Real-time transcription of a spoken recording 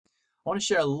I want to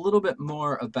share a little bit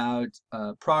more about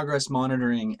progress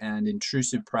monitoring and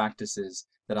intrusive practices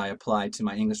that I apply to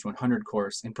my English 100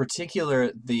 course, in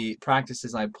particular, the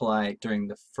practices I apply during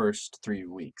the first 3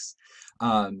 weeks.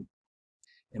 Um,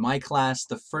 in my class,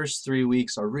 the first 3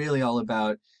 weeks are really all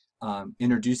about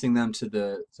introducing them to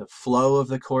the flow of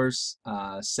the course,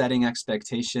 setting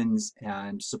expectations,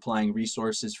 and supplying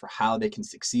resources for how they can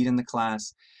succeed in the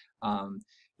class. Um,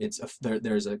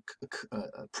 there's a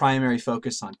primary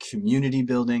focus on community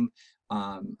building,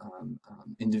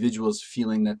 individuals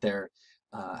feeling that they're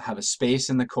have a space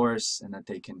in the course and that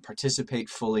they can participate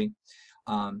fully.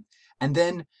 Um, and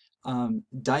then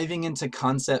diving into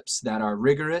concepts that are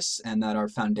rigorous and that are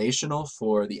foundational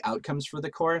for the outcomes for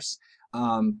the course,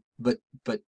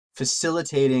 but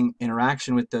facilitating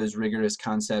interaction with those rigorous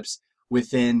concepts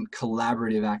within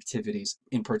collaborative activities,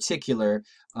 in particular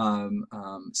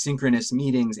synchronous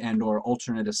meetings and or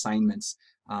alternate assignments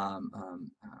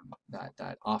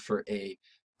that offer a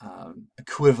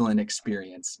equivalent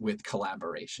experience with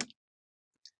collaboration.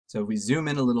 So if we zoom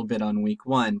in a little bit on week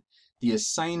one, the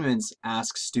assignments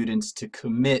ask students to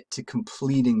commit to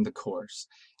completing the course.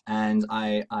 And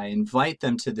I invite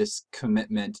them to this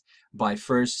commitment by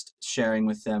first sharing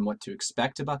with them what to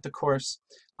expect about the course,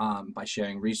 by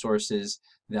sharing resources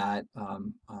that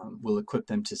will equip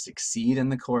them to succeed in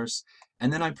the course.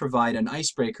 And then I provide an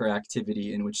icebreaker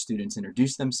activity in which students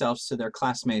introduce themselves to their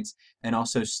classmates and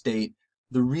also state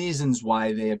the reasons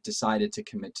why they have decided to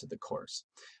commit to the course.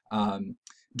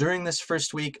 During this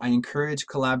first week, I encourage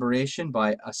collaboration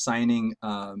by assigning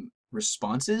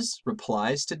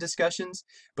replies to discussions.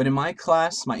 But in my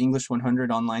class, my English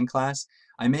 100 online class,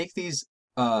 I make these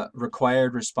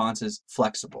required responses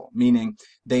flexible, meaning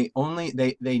they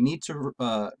need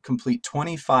to complete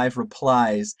 25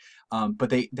 replies, but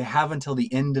they have until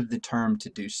the end of the term to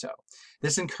do so.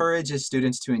 This encourages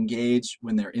students to engage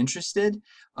when they're interested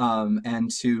and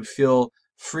to feel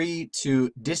free to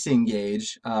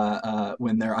disengage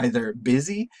when they're either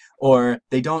busy or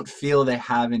they don't feel they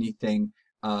have anything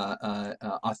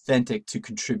authentic to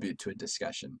contribute to a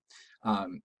discussion.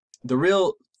 The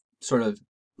real sort of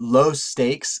low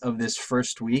stakes of this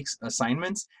first week's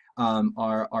assignments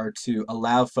are to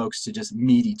allow folks to just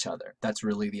meet each other. That's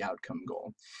really the outcome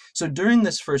goal. So during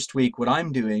this first week, what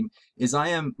I'm doing is I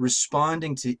am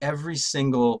responding to every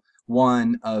single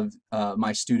one of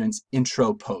my students'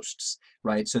 intro posts,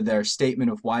 right? So their statement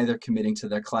of why they're committing to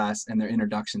their class and their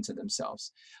introduction to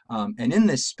themselves. And in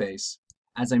this space,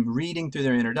 as I'm reading through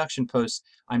their introduction posts,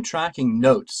 I'm tracking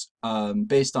notes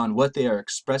based on what they are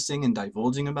expressing and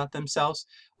divulging about themselves,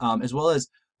 as well as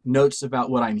notes about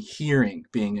what I'm hearing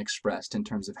being expressed in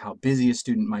terms of how busy a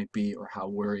student might be or how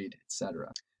worried,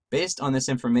 etc. Based on this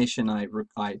information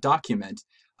I document,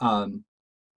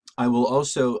 I will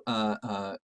also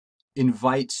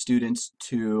invite students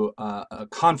to a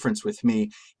conference with me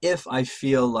if I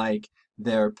feel like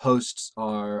their posts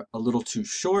are a little too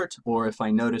short, or if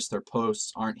I notice their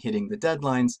posts aren't hitting the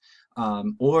deadlines,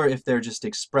 or if they're just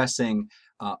expressing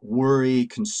worry,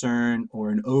 concern, or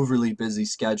an overly busy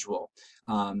schedule.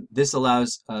 This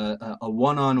allows a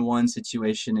one-on-one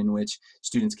situation in which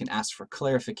students can ask for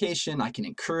clarification. I can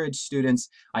encourage students.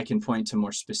 I can point to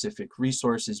more specific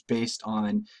resources based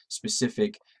on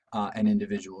specific and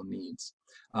individual needs.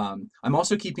 I'm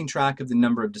also keeping track of the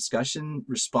number of discussion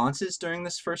responses during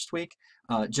this first week,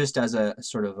 just as a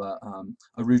sort of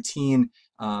a routine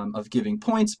of giving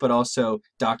points, but also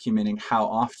documenting how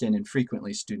often and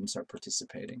frequently students are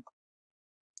participating.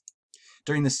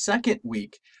 During the second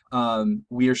week,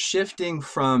 we are shifting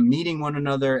from meeting one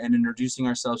another and introducing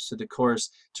ourselves to the course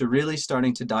to really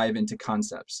starting to dive into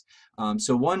concepts.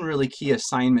 So one really key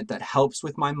assignment that helps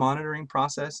with my monitoring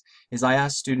process is I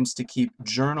ask students to keep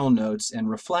journal notes and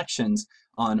reflections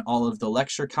on all of the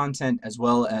lecture content as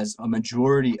well as a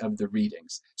majority of the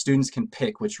readings. Students can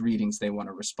pick which readings they want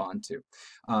to respond to.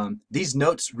 These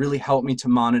notes really help me to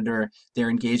monitor their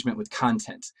engagement with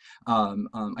content.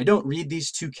 I don't read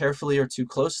these too carefully or too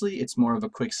closely. It's more of a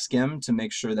quick skim to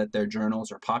make sure that their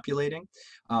journals are populating.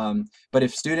 But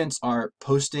if students are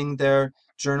posting their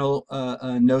journal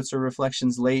notes or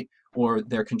reflections late, or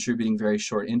they're contributing very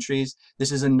short entries,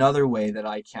 this is another way that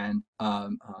I can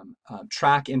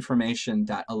track information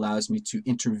that allows me to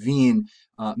intervene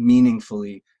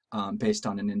meaningfully based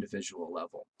on an individual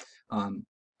level.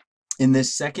 In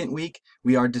this second week,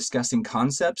 we are discussing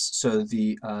concepts, so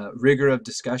the rigor of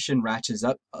discussion ratchets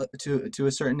up to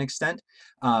a certain extent.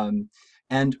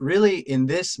 And really, in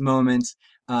this moment,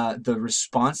 the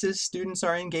responses students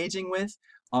are engaging with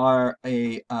are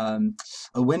a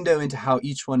window into how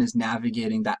each one is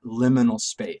navigating that liminal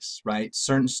space, right?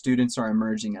 Certain students are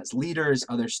emerging as leaders,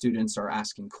 other students are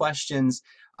asking questions,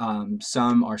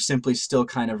 some are simply still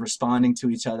kind of responding to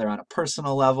each other on a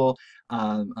personal level,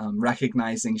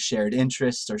 recognizing shared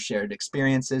interests or shared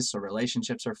experiences, so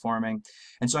relationships are forming.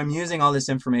 And so I'm using all this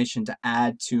information to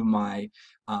add to my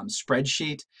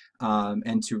spreadsheet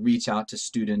and to reach out to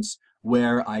students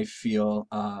where I feel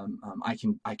I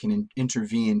can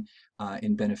intervene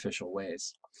in beneficial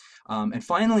ways. And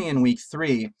finally, in week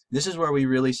 3, this is where we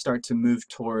really start to move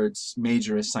towards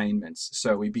major assignments.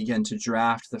 So we begin to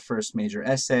draft the first major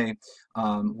essay.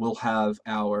 We'll have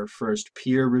our first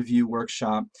peer review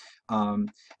workshop.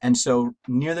 And so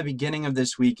near the beginning of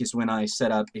this week is when I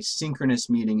set up a synchronous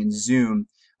meeting in Zoom,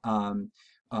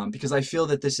 because I feel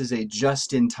that this is a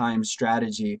just-in-time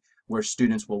strategy where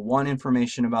students will want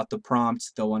information about the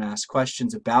prompt, they'll want to ask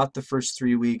questions about the first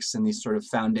 3 weeks and these sort of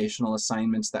foundational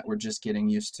assignments that we're just getting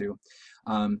used to.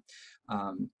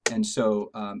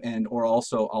 Or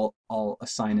also I'll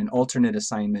assign an alternate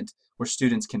assignment where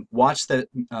students can watch a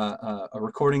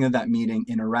recording of that meeting,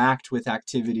 interact with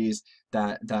activities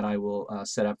that I will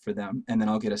set up for them, and then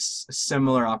I'll get a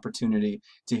similar opportunity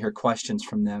to hear questions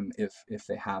from them if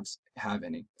they have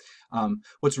any.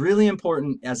 What's really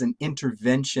important as an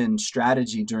intervention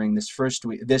strategy during this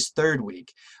third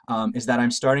week, is that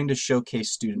I'm starting to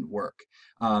showcase student work.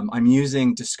 I'm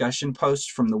using discussion posts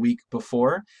from the week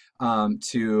before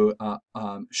to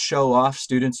show off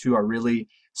students who are really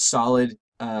solid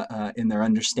in their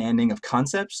understanding of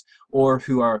concepts, or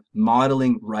who are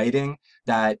modeling writing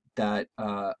that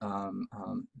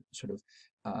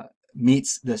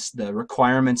meets the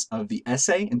requirements of the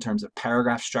essay in terms of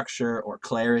paragraph structure or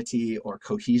clarity or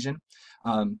cohesion.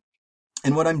 And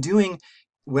what I'm doing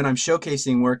when I'm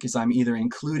showcasing work is I'm either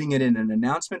including it in an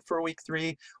announcement for week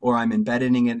 3, or I'm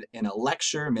embedding it in a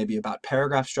lecture, maybe about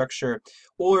paragraph structure,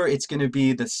 or it's going to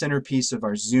be the centerpiece of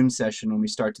our Zoom session when we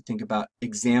start to think about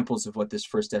examples of what this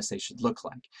first essay should look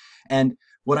like. And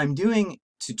what I'm doing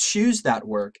to choose that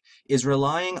work is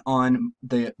relying on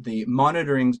the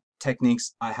monitoring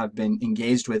techniques I have been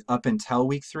engaged with up until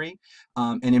week 3.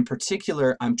 And in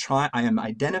particular, I am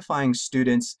identifying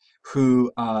students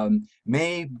who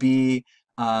may be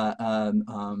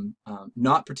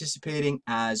not participating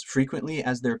as frequently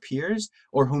as their peers,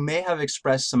 or who may have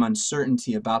expressed some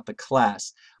uncertainty about the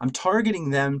class. I'm targeting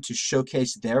them to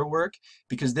showcase their work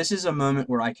because this is a moment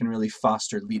where I can really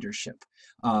foster leadership.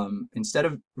 Instead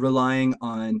of relying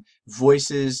on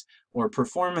voices or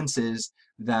performances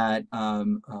that are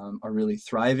really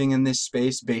thriving in this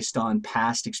space based on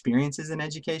past experiences in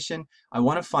education, I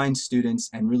want to find students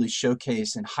and really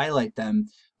showcase and highlight them,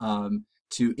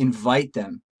 to invite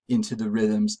them into the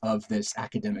rhythms of this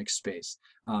academic space,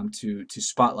 to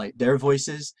spotlight their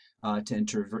voices,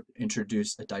 to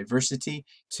introduce a diversity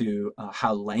to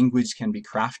how language can be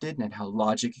crafted and how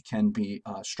logic can be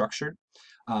structured.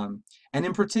 And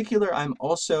in particular, I'm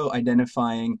also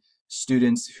identifying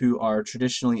students who are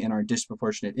traditionally in our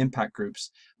disproportionate impact groups.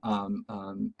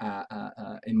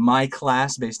 In my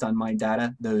class, based on my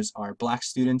data, those are Black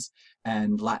students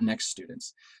and Latinx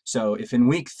students. So if in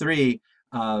week 3,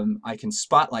 I can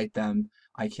spotlight them,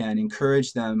 I can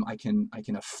encourage them, I can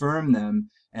affirm them,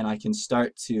 and I can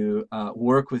start to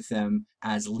work with them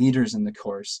as leaders in the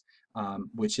course,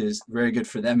 which is very good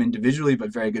for them individually,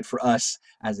 but very good for us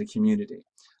as a community.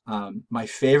 My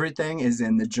favorite thing is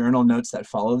in the journal notes that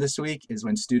follow this week is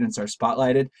when students are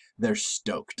spotlighted, they're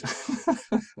stoked.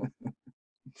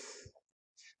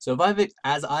 So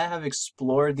as I have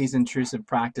explored these intrusive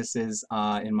practices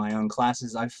in my own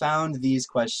classes, I've found these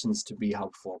questions to be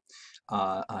helpful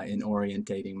in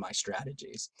orientating my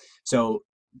strategies. So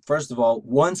first of all,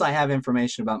 once I have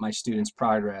information about my students'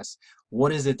 progress,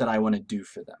 what is it that I want to do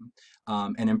for them?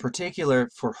 And in particular,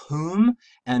 for whom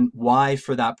and why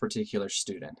for that particular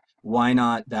student? Why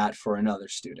not that for another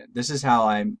student? This is how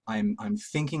I'm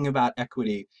thinking about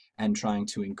equity and trying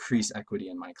to increase equity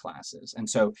in my classes. And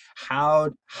so how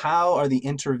are the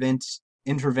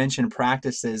intervention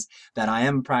practices that I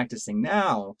am practicing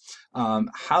now,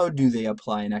 how do they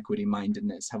apply in equity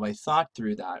mindedness? Have I thought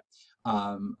through that?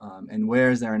 And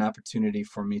where is there an opportunity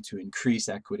for me to increase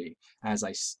equity as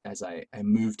I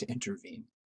move to intervene?